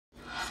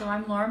So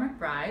I'm Laura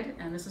McBride,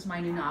 and this is my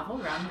new novel,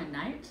 Round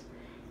Midnight.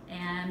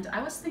 And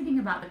I was thinking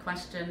about the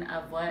question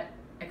of what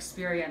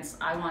experience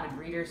I wanted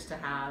readers to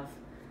have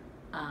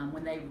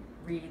when they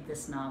read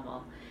this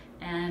novel.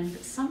 And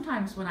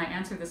sometimes when I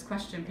answer this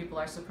question, people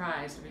are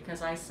surprised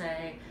because I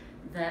say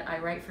that I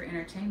write for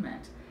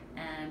entertainment.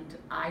 And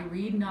I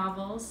read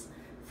novels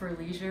for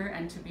leisure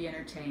and to be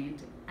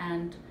entertained.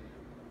 And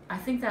I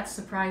think that's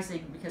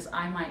surprising because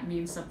I might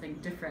mean something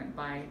different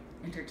by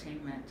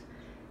entertainment.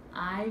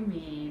 I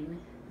mean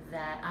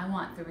that I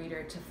want the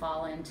reader to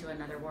fall into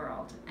another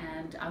world,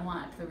 and I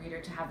want the reader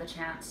to have the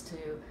chance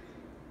to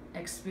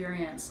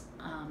experience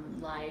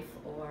life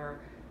or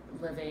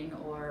living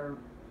or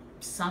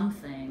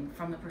something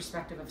from the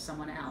perspective of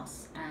someone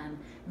else. And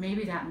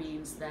maybe that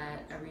means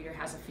that a reader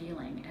has a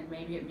feeling, and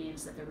maybe it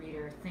means that the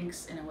reader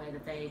thinks in a way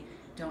that they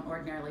don't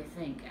ordinarily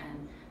think.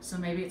 And so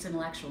maybe it's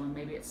intellectual and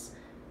maybe it's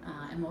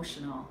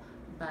emotional,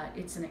 but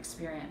it's an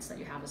experience that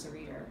you have as a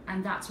reader.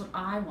 And that's what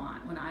I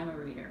want when I'm a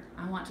reader.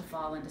 I want to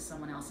fall into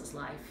someone else's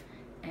life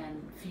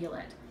and feel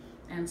it.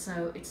 And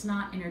so it's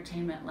not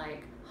entertainment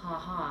like, ha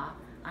ha,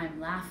 I'm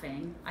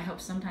laughing. I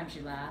hope sometimes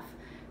you laugh,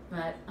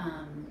 but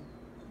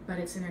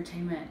it's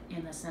entertainment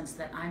in the sense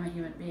that I'm a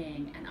human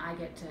being and I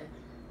get to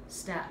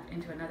step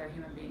into another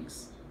human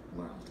being's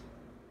world.